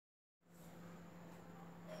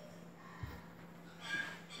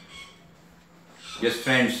Yes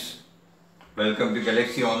friends, welcome to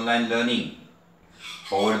Galaxy Online Learning,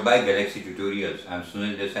 powered by Galaxy Tutorials. I am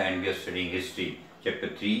Desai and we are studying History,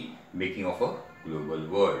 Chapter-3, Making of a Global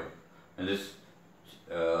World. In this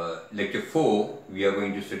Lecture 4, we are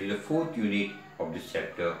going to study the 4th unit of this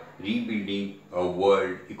chapter, Rebuilding a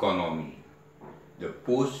World Economy, the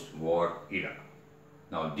post-war era.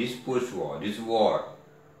 Now this post-war, this war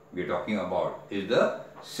we are talking about is the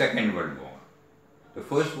Second World War. The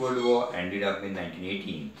First World War ended up in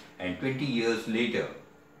 1918 and 20 years later,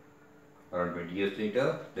 around 20 years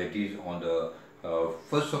later, that is on the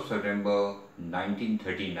 1st of September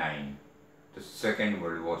 1939, the Second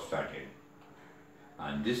World War started.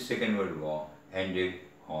 And this Second World War ended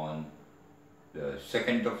on the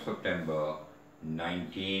 2nd of September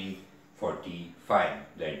 1945.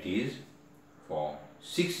 That is, for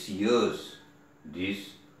 6 years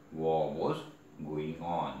this war was going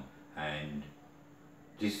on, and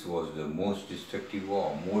this was the most destructive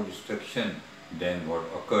war, more destruction than what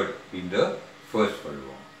occurred in the First World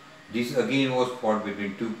War. This again was fought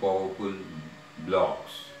between two powerful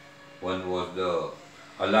blocs. One was the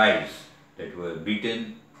Allies, that were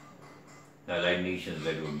Britain, the Allied nations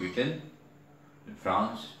that were Britain,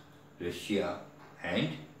 France, Russia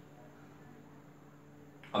and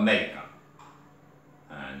America.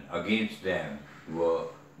 And against them were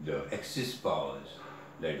the Axis powers,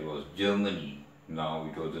 that was Germany. Now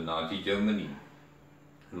it was the Nazi Germany,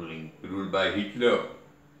 ruled by Hitler,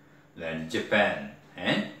 then Japan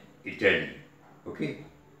and Italy. Okay.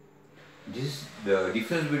 The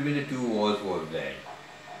difference between the two wars was that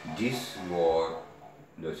this war,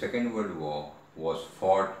 the Second World War, was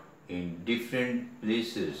fought in different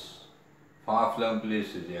places, far-flung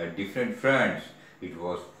places. There are different fronts. It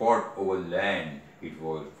was fought over land, it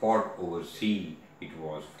was fought over sea, it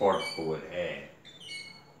was fought over air.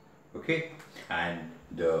 Okay, and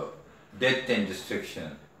the death and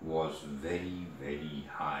destruction was very, very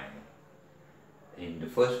high. In the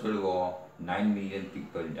First World War, 9 million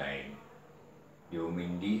people died. They were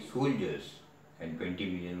mainly soldiers and 20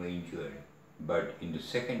 million were injured. But in the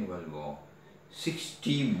Second World War,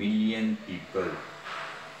 60 million people,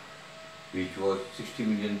 which was 60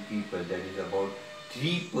 million people, that is about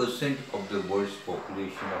 3% of the world's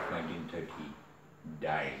population of 1930,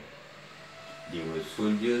 died. They were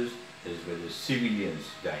soldiers as well as civilians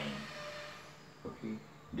dying. Okay,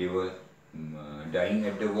 they were dying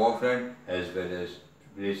at the war front as well as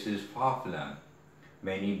places far flung.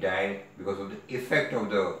 Many died because of the effect of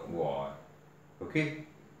the war. Okay,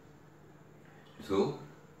 so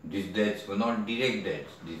these deaths were not direct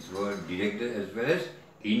deaths. These were direct as well as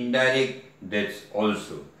indirect deaths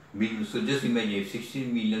also. So just imagine, if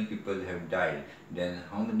 16 million people have died, then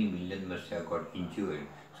how many million must have got injured?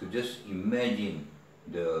 So just imagine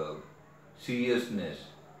the seriousness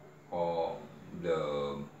or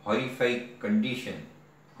the horrific condition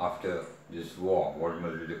after this war. What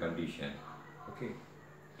must be the condition? Okay.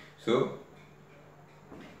 So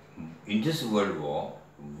in this world war,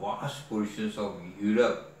 vast portions of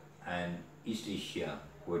Europe and East Asia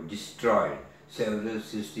were destroyed. Several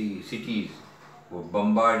cities were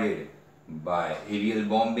bombarded by aerial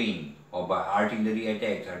bombing or by artillery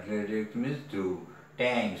attacks. Artillery attacks means through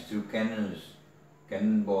tanks, through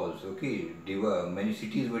cannonballs. Okay, many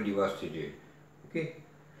cities were devastated. Okay,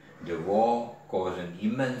 the war caused an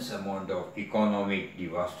immense amount of economic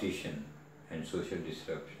devastation and social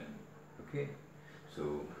disruption. Okay,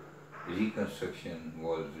 so reconstruction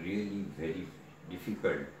was really very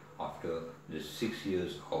difficult after the 6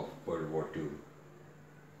 years of World War II.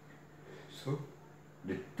 So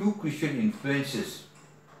the two crucial influences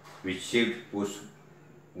which shaped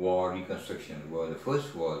post-war reconstruction were, the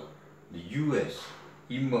first was the US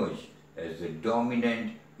emerged as the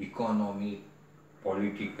dominant economic,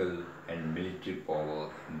 political and military power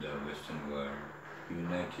in the Western world.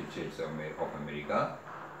 United States of America,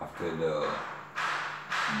 after the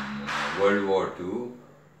World War II,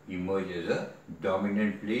 emerged as a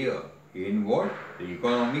dominant player in what? The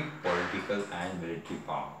economic, political and military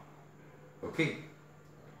power. Okay.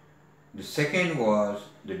 The second was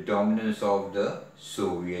the dominance of the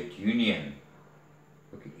Soviet Union.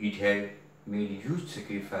 Okay. It had made huge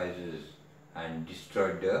sacrifices and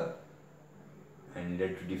destroyed and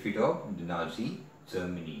led to defeat of the Nazi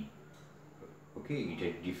Germany. Okay, it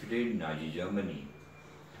had defeated Nazi Germany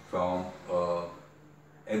from an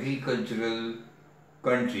agricultural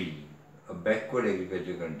country, a backward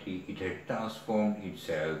agricultural country. It had transformed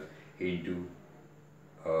itself into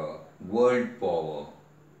a world power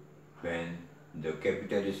when the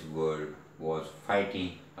capitalist world was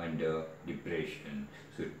fighting under depression.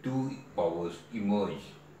 So two powers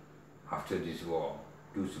emerged after this war.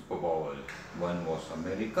 two superpowers. One was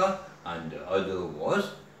America and the other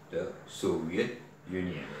was the Soviet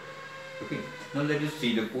Union. Okay, now let us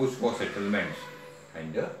see the post-war settlements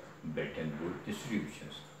and the Bretton Woods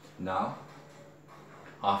institutions. Now,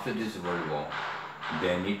 after this World War,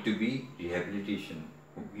 there need to be rehabilitation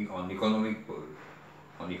on economic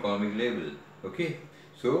level. Okay,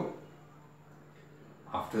 so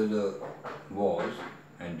after the wars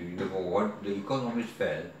and during the war, what the economists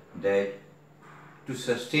felt that to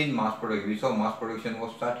sustain mass production, we saw mass production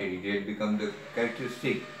was started, it had become the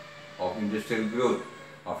characteristic of industrial growth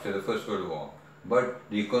after the First World War. But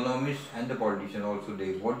the economists and the politicians also,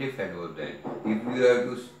 what they felt was that if we have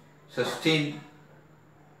to sustain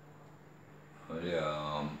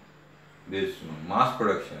this mass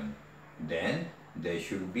production, then there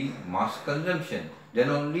should be mass consumption. Then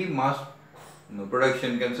only mass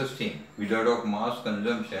production can sustain. Without of mass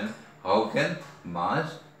consumption, how can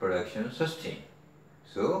mass production sustain?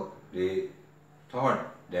 So they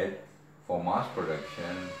thought that for mass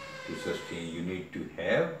production to sustain, you need to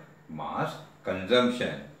have mass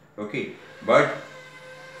consumption. Okay, but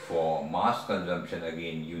for mass consumption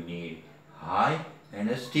again, you need high and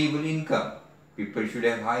a stable income. People should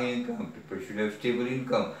have high income, people should have stable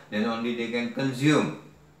income, then only they can consume.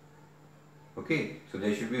 Okay, so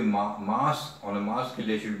there should be mass, on a mass scale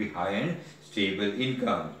there should be high and stable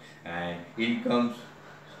incomes, and incomes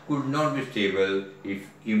could not be stable if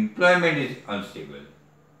employment is unstable.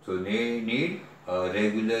 So they need a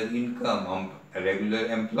regular income, a regular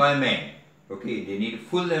employment. Okay, they need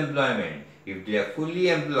full employment. If they are fully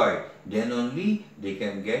employed, then only they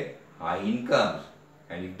can get high incomes.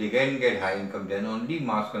 And if they can get high income, then only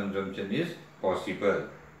mass consumption is possible.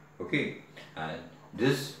 Okay, and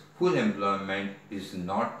this full employment is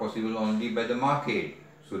not possible only by the market.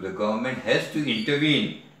 So the government has to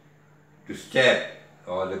intervene to step,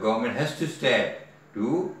 or the government has to step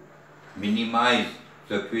to minimize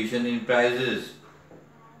fluctuation in prices.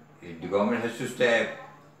 The government has to step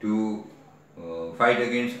to fight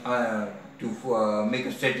against, to make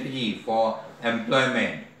a strategy for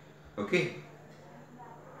employment. Okay.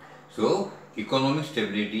 So economic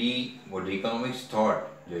stability, what the economists thought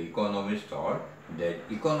that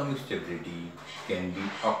economic stability can be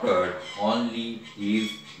occurred only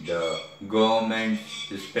if the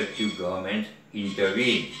respective governments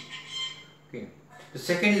intervene. Okay. The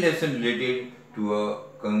second lesson related to a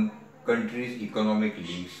country's economic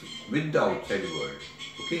links with the outside world.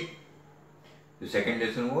 Okay. The second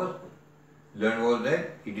lesson was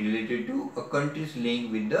that it related to a country's link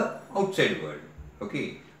with the outside world.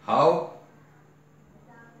 Okay. How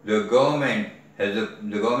the government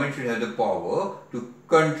should have the power to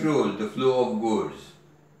control the flow of goods,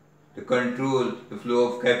 to control the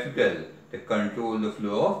flow of capital, to control the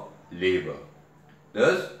flow of labor.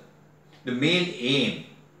 Thus, the main aim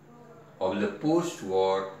of the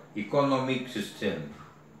post-war economic system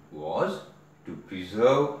was to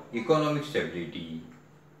preserve economic stability,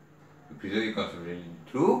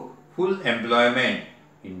 through full employment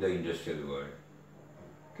in the industrial world.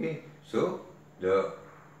 Okay, so the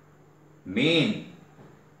main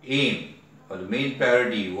aim or the main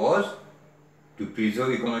priority was to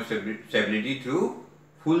preserve economic stability through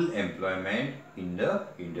full employment in the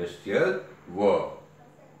industrial world.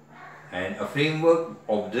 And a framework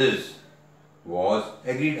of this was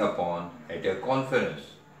agreed upon at a conference.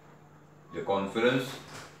 The conference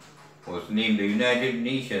was named the United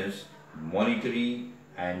Nations Monetary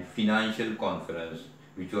and Financial Conference,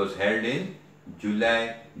 which was held in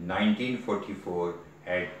July 1944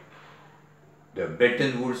 at the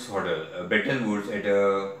Bretton Woods at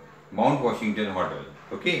a Mount Washington Hotel.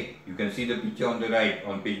 Okay, you can see the picture on the right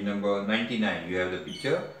on page number 99. You have the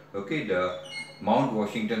picture. Okay, the Mount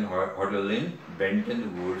Washington Hotel in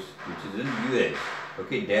Bretton Woods, which is in US.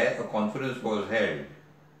 Okay, there a conference was held.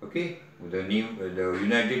 Okay, with the name the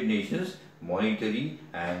United Nations Monetary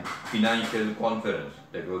and Financial Conference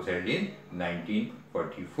that was held in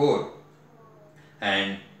 1944.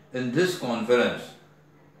 And in this conference,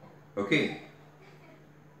 okay,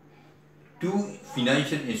 two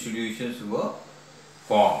financial institutions were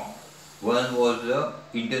formed. One was the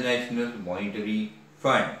International Monetary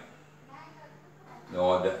Fund,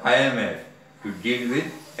 or the IMF, to deal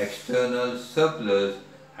with external surplus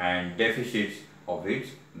and deficits of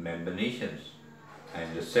its member nations.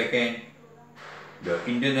 And the second, the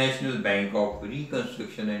International Bank of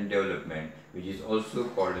Reconstruction and Development, which is also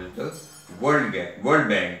called as the World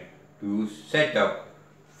Bank, to set up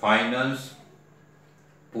finance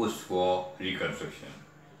post-war reconstruction.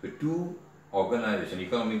 So two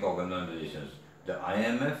economic organizations, the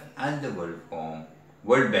IMF and the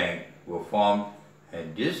World Bank, were formed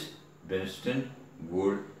at this Princeton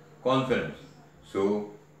Wood Conference.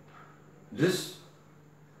 So this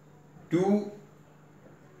two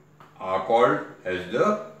are called as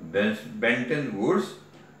the Bretton Woods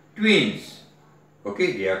twins.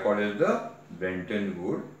 Okay, they are called as the Bretton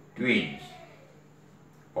Woods twins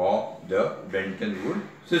or the Bretton Woods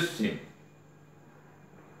system,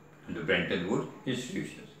 the Bretton Woods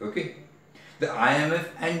institutions. Okay, the IMF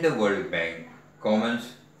and the World Bank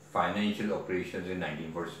commenced financial operations in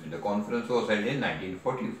 1947. The conference was held in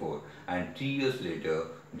 1944, and 3 years later,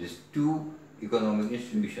 these two economic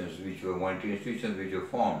institutions, which were monetary institutions, which were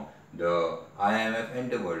formed, the IMF and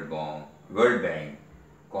the World Bank,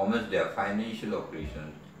 commenced their financial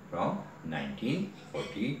operations from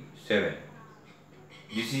 1947.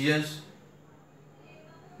 Decisions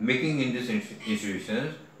making in these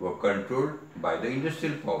institutions were controlled by the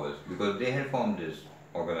industrial powers, because they had formed this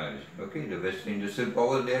organization. Okay, the Western industrial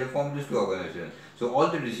powers, they had formed these two organizations. So all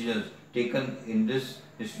the decisions taken in these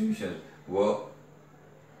institutions were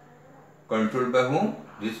controlled by whom?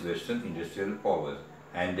 These Western industrial powers.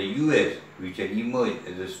 And the US, which had emerged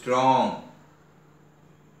as a strong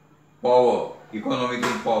power,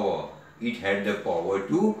 economical power, it had the power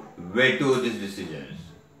to veto these decisions.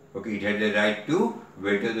 Okay, it had the right to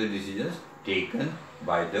veto the decisions taken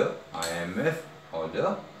by the IMF or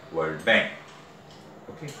the World Bank.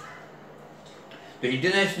 Okay. The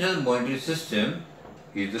international monetary system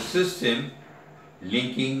is the system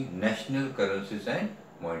linking national currencies and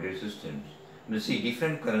monetary systems. Now see,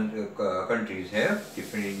 different countries have,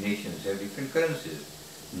 different nations have different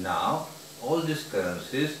currencies. Now, all these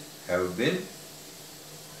currencies have been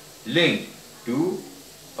linked to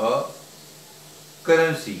a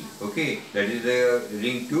currency, okay, that is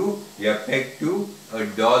linked to, they are pegged to a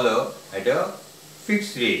dollar at a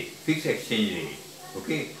fixed rate, fixed exchange rate,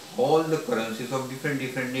 okay. All the currencies of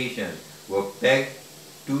different nations were pegged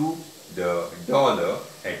to the dollar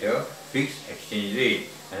at a fixed exchange rate,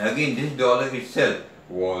 and again this dollar itself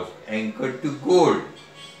was anchored to gold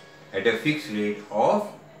at a fixed rate of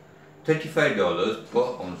 $35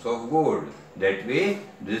 per ounce of gold. That way,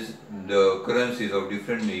 the currencies of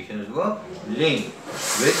different nations were linked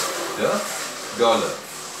with the dollar.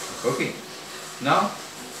 Okay. Now,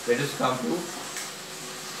 let us come to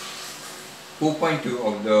 4.2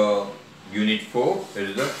 of the Unit 4, that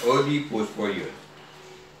is the early post-war years.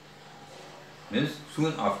 Means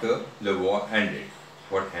soon after the war ended,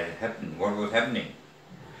 what had happened, what was happening.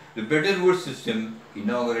 The Bretton Woods system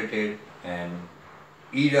inaugurated an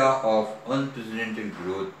era of unprecedented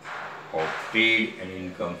growth of trade and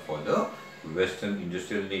income for the Western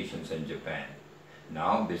industrial nations and Japan.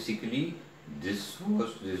 Now basically these two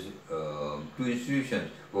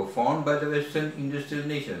institutions were formed by the Western industrial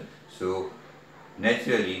nations. So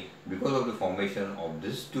naturally, because of the formation of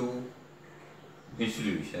these two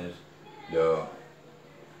institutions, the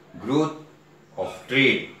growth of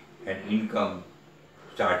trade and income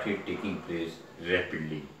started taking place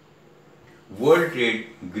rapidly. World trade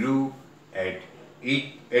grew at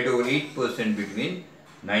over 8% between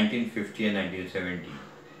 1950 and 1970,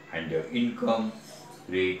 and the income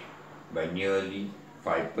rate by nearly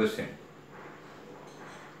 5%.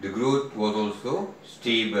 The growth was also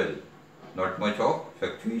stable, not much of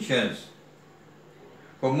fluctuations.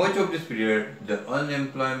 For much of this period, the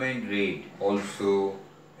unemployment rate also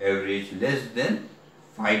averaged less than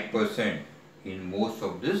 5% in most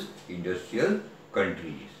of these industrial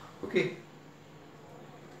countries. Okay.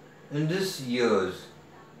 In these years,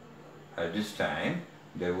 at this time,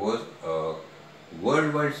 there was a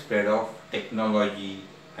worldwide spread of technology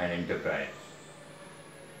and enterprise.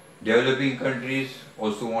 Developing countries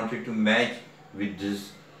also wanted to match with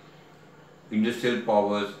these industrial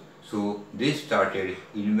powers, so they started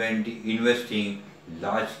investing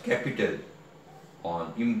large capital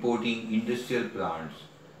on importing industrial plants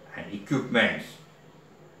and equipments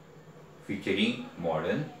featuring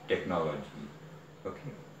modern technology.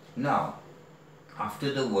 Okay. Now,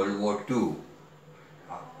 after the World War II,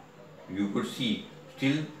 you could see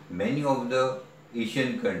still many of the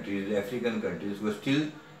Asian countries, the African countries were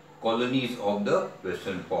still colonies of the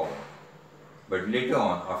Western power. But later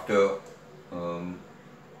on, after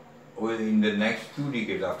in the next 2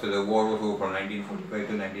 decades, after the war was over from 1945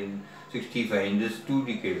 to 1965, in these 2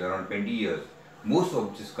 decades, around 20 years, most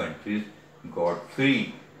of these countries got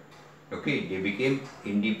free. Okay, they became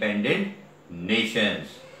independent nations.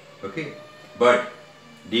 Okay, but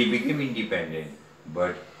they became independent,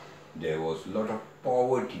 but there was a lot of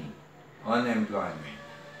poverty, unemployment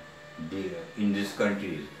in these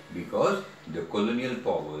countries, because the colonial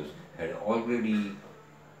powers had already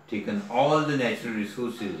taken all the natural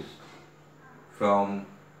resources from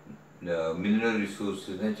the mineral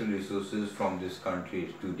resources, natural resources from these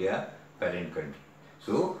countries to their parent country.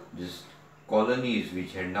 So these colonies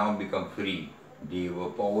which had now become free, they were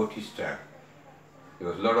poverty struck. There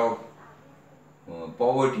was a lot of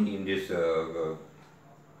poverty in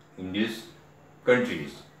these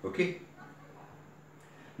countries. Okay.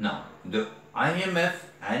 Now the IMF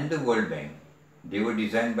and the World Bank, they were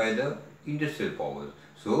designed by the industrial powers.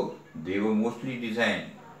 So they were mostly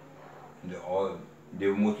designed. They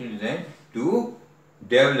were mostly designed to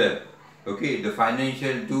develop, okay, the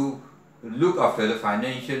financial, to look after the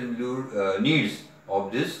financial needs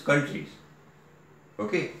of these countries,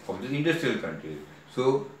 okay, of the industrial countries.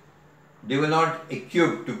 So they were not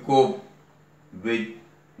equipped to cope with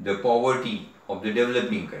the poverty of the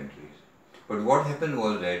developing countries. But what happened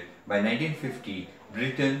was that by 1950,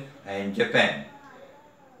 Britain and Japan,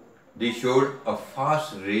 they showed a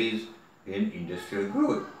fast rise in industrial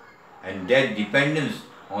growth, and that dependence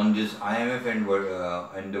on this IMF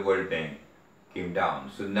and the World Bank came down.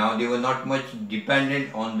 So now they were not much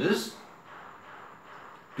dependent on this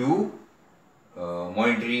two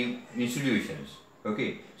monetary institutions.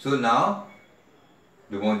 Okay, so now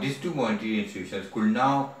these two monetary institutions could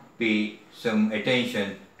now pay some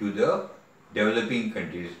attention to the developing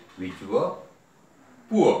countries which were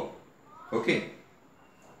poor. Okay,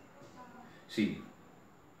 see,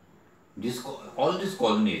 all these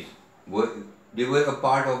colonies were a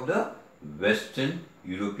part of the Western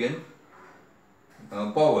European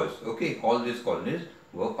powers. Okay, all these colonies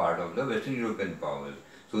were part of the Western European powers.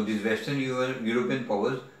 So these Western European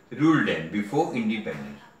powers ruled them before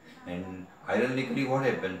independence. And ironically, what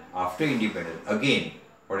happened after independence? Again,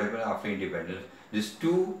 what happened after independence? These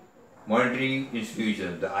two monetary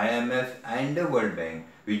institutions, the IMF and the World Bank,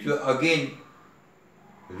 which were again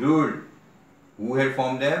ruled, who had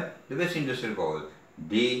formed them? The West industrial powers.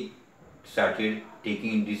 They started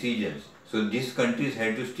taking decisions. So these countries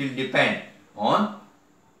had to still depend on,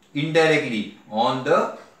 indirectly, on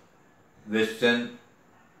the Western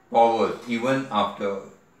powers even after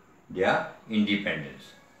their independence.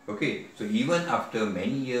 Okay, so even after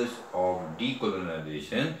many years of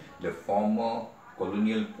decolonization, the former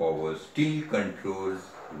colonial powers still control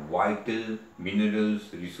vital minerals,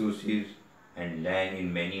 resources and land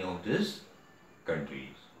in many of these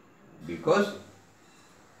countries, because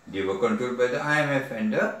they were controlled by the IMF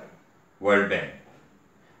and the World Bank.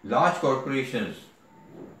 Large corporations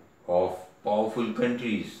of powerful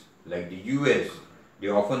countries like the US, they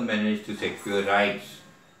often manage to secure rights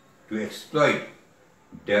to exploit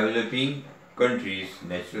developing countries'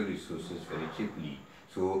 natural resources very cheaply.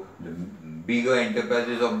 So the bigger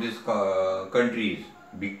enterprises of these countries,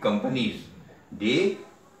 big companies, they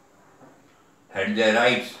had their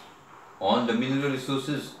rights on the mineral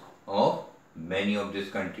resources of many of these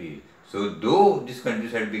countries. So though these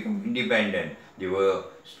countries had become independent, they were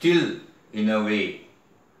still in a way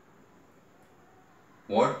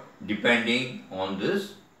depending on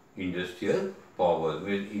this industrial power.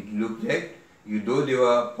 It looked like, though they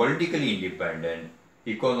were politically independent,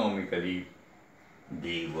 economically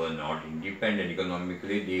they were not independent.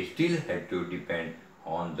 Economically they still had to depend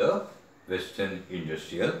on the Western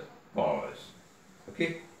industrial powers.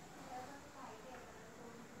 Okay.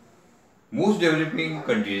 Most developing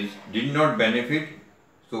countries did not benefit.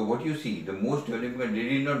 So what you see, the most developing countries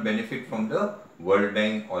did not benefit from the World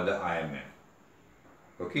Bank or the IMF.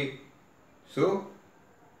 Okay. So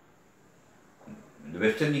the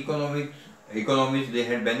Western economies, they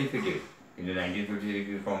had benefited in the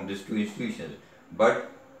 1950s from these two institutions,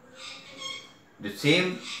 but the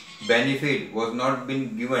same benefit was not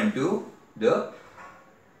been given to the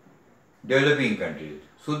developing countries.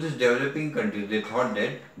 So these developing countries, they thought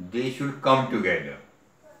that they should come together.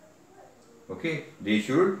 Okay, they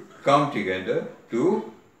should come together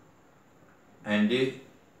and they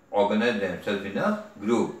organized themselves in a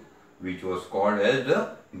group which was called as the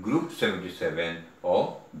Group 77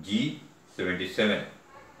 or G77.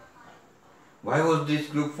 Why was this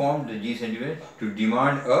group formed, the G77? To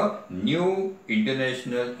demand a new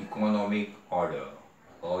international economic order,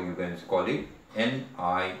 or you can call it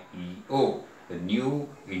NIEO, the new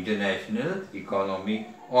international economic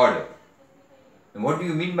order. And what do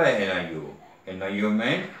you mean by NIEO? NIEO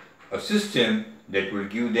meant a system that will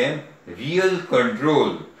give them real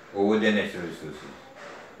control over their natural resources.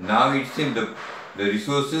 Now it seems the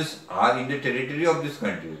resources are in the territory of these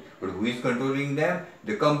countries, but who is controlling them?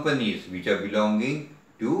 The companies which are belonging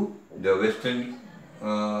to the Western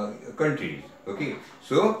countries. Okay,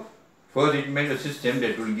 so first it meant a system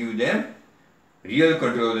that will give them real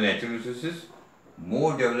control of the natural resources,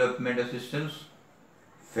 more development assistance,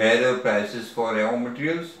 fairer prices for raw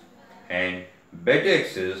materials, and better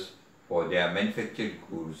access for their manufactured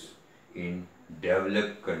goods in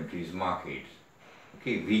developed countries' markets,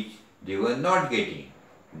 okay, which they were not getting.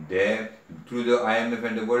 There, through the IMF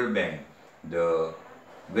and the World Bank, the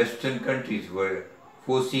Western countries were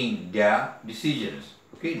forcing their decisions.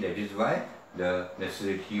 Okay, that is why the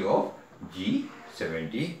necessity of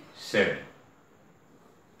G77.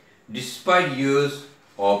 Despite years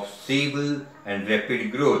of stable and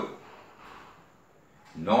rapid growth,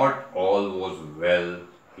 not all was well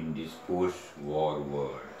in this post-war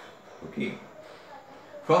world. Okay.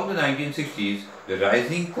 From the 1960s, the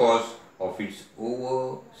rising cost of its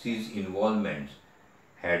overseas involvements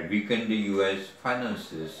had weakened the US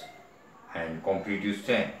finances and competitive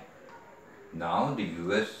strength. Now the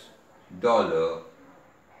US dollar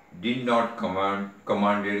did not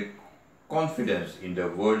commanded confidence in the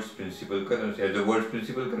world's principal currency as the world's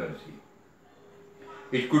principal currency.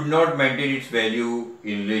 It could not maintain its value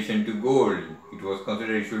in relation to gold. It was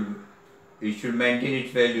considered it should maintain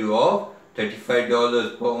its value of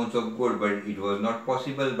 $35 per ounce of gold, but it was not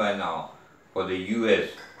possible by now for the US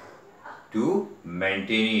to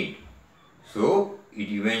maintain it. So it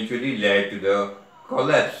eventually led to the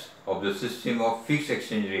collapse of the system of fixed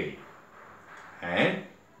exchange rate and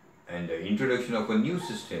the introduction of a new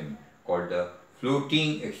system called the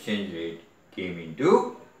floating exchange rate came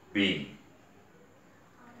into being.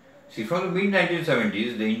 See, from the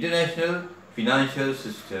mid-1970s, the international financial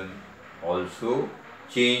system also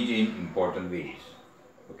changed in important ways.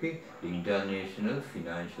 Okay, the international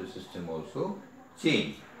financial system also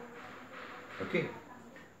changed. Okay,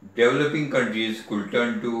 developing countries could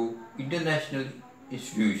turn to international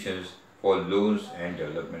institutions for loans and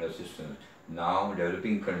development assistance. Now,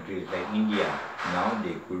 developing countries like India, now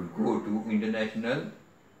they could go to international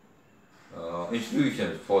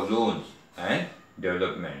institutions for loans and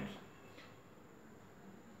development.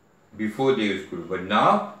 Before they used to, but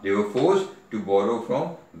now they were forced to borrow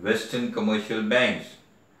from Western commercial banks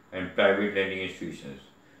and private lending institutions.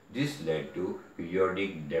 This led to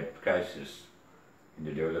periodic debt crisis in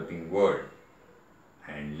the developing world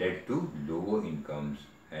and led to lower incomes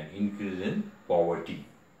and increase in poverty,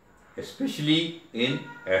 especially in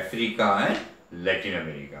Africa and Latin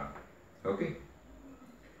America. Okay.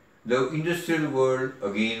 The industrial world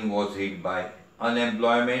again was hit by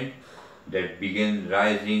unemployment that began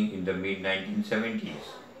rising in the mid-1970s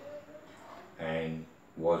and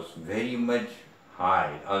was very much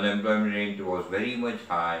high. Unemployment rate was very much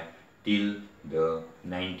high till the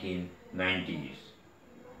 1990s.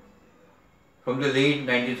 From the late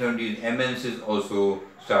 1970s, MNCs also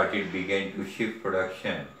began to shift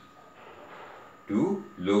production to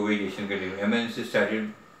low-wage Asian countries. MNCs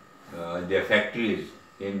started their factories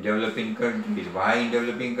in developing countries. Why in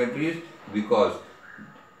developing countries? Because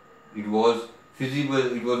it was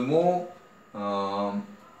feasible, it was more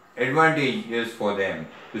advantageous for them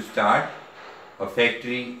to start a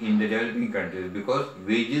factory in the developing countries because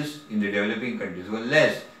wages in the developing countries were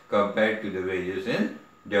less compared to the wages in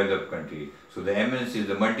developed countries. So the MNCs,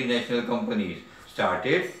 the multinational companies,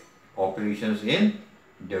 started operations in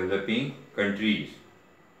developing countries.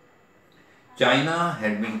 China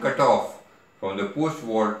had been cut off from the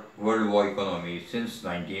post-World War economy since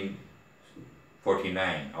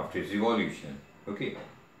 1949 after its revolution. Okay.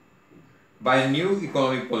 By new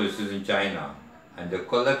economic policies in China and the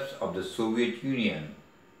collapse of the Soviet Union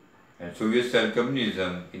and Soviet-style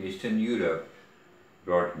communism in Eastern Europe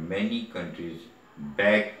brought many countries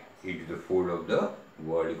back into the fold of the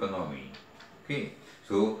world economy. Okay.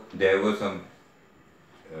 So there were some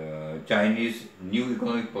Chinese new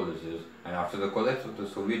economic policies, and after the collapse of the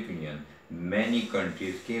Soviet Union, many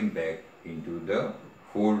countries came back into the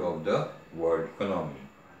fold of the world economy.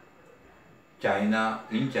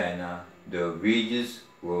 In China, the wages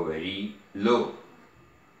were very low.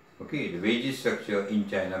 Okay, the wage structure in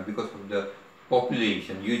China, because of the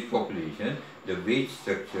population, huge population, the wage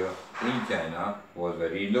structure in China was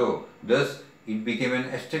very low. Thus, it became an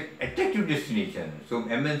attractive destination. So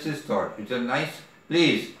MNCs thought it's a nice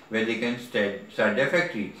place where they can start their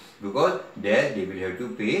factory because there they will have to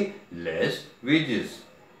pay less wages.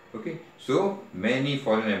 Okay, so many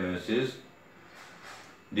foreign MNCs,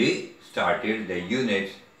 they started their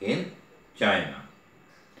units in China.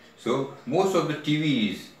 So most of the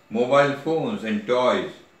TVs, mobile phones and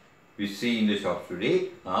toys we see in the shops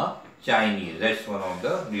today are Chinese. That's one of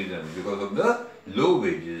the reasons, because of the low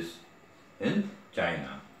wages in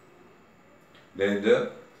China. There is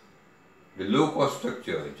the low cost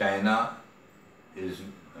structure. China is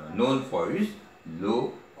known for its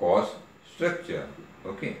low cost structure.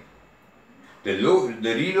 Okay. The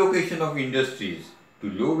relocation of industries to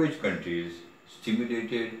low wage countries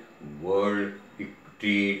stimulated world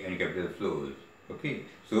trade and capital flows. Okay,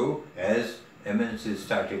 so as MNCs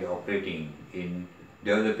started operating in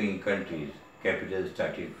developing countries, capital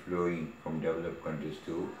started flowing from developed countries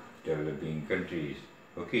to developing countries.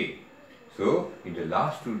 Okay, so in the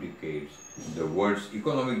last 2 decades, the world's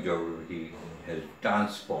economic geography has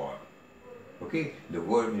transformed. Okay, the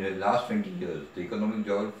world in the last 20 years, the economic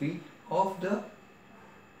geography of the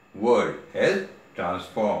world has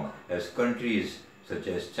transformed as countries such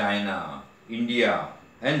as China, India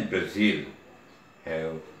and Brazil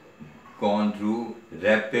have gone through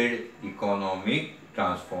rapid economic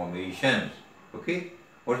transformations. Okay,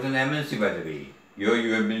 what is an MNC, by the way? Here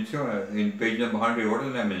you have been shown in page number 100. What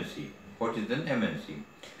is an MNC? What is an MNC?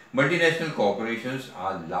 Multinational corporations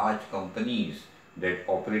are large companies that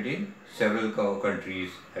operate in several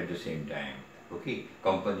countries at the same time. Okay,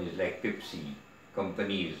 companies like Pepsi,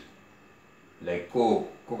 companies like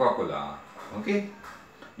Coke, Coca-Cola. Okay,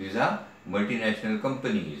 these are multinational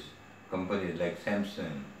companies. Companies like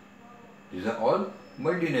Samsung. These are all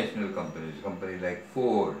multinational companies. Companies like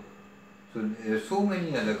Ford. So there are so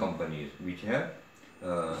many other companies which have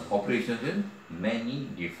operations in many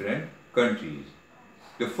different countries.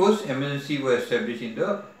 The first MNC was established in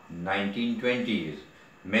the 1920s.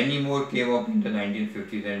 Many more came up in the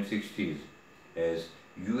 1950s and 60s as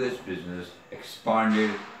US business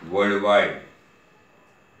expanded worldwide,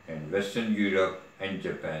 and Western Europe and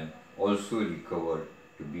Japan also recovered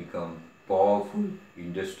to become powerful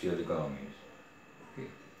industrial economies. Okay.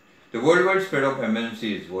 The worldwide spread of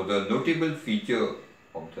MNCs was a notable feature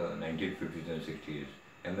of the 1950s and 60s.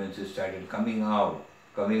 MNCs started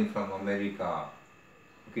coming from America,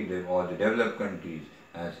 okay, all the developed countries,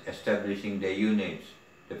 and establishing their units,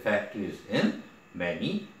 the factories in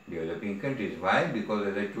many developing countries. Why? Because,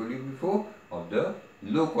 as I told you before, of the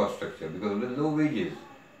low cost structure, because of the low wages.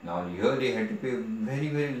 Now here they had to pay very,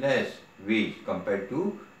 very less wage compared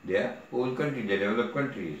to their old country, their developed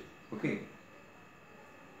countries. Okay.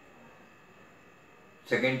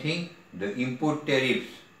 Second thing, the import tariffs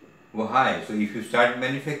were high. So if you start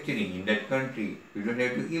manufacturing in that country, you don't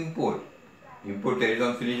have to import. Import tariffs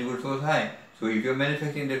on finished goods was high. So if you are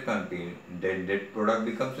manufacturing in that country, then that product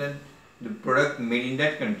becomes the product made in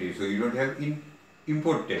that country. So you don't have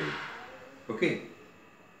import tariff. Okay.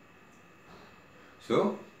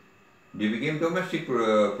 So they became domestic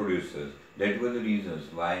producers. That were the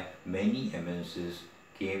reasons why many MNCs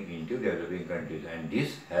came into developing countries, and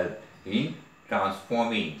this helped in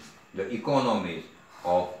transforming the economies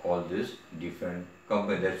of all these different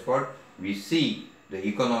companies. That's what we see, the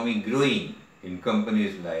economy growing in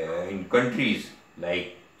companies like in countries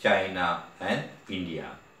like China and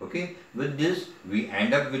India. Okay, with this we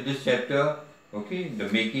end up with this chapter. Okay, the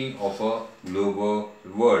making of a global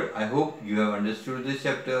world. I hope you have understood this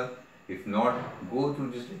chapter. If not, go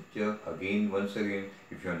through this lecture once again.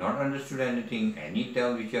 If you have not understood anything, any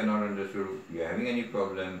term which you have not understood, if you are having any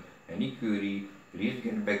problem, any query, please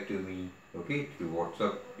get back to me. Okay, through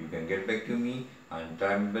WhatsApp you can get back to me and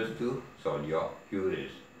try my best to solve your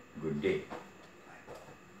queries. Good day.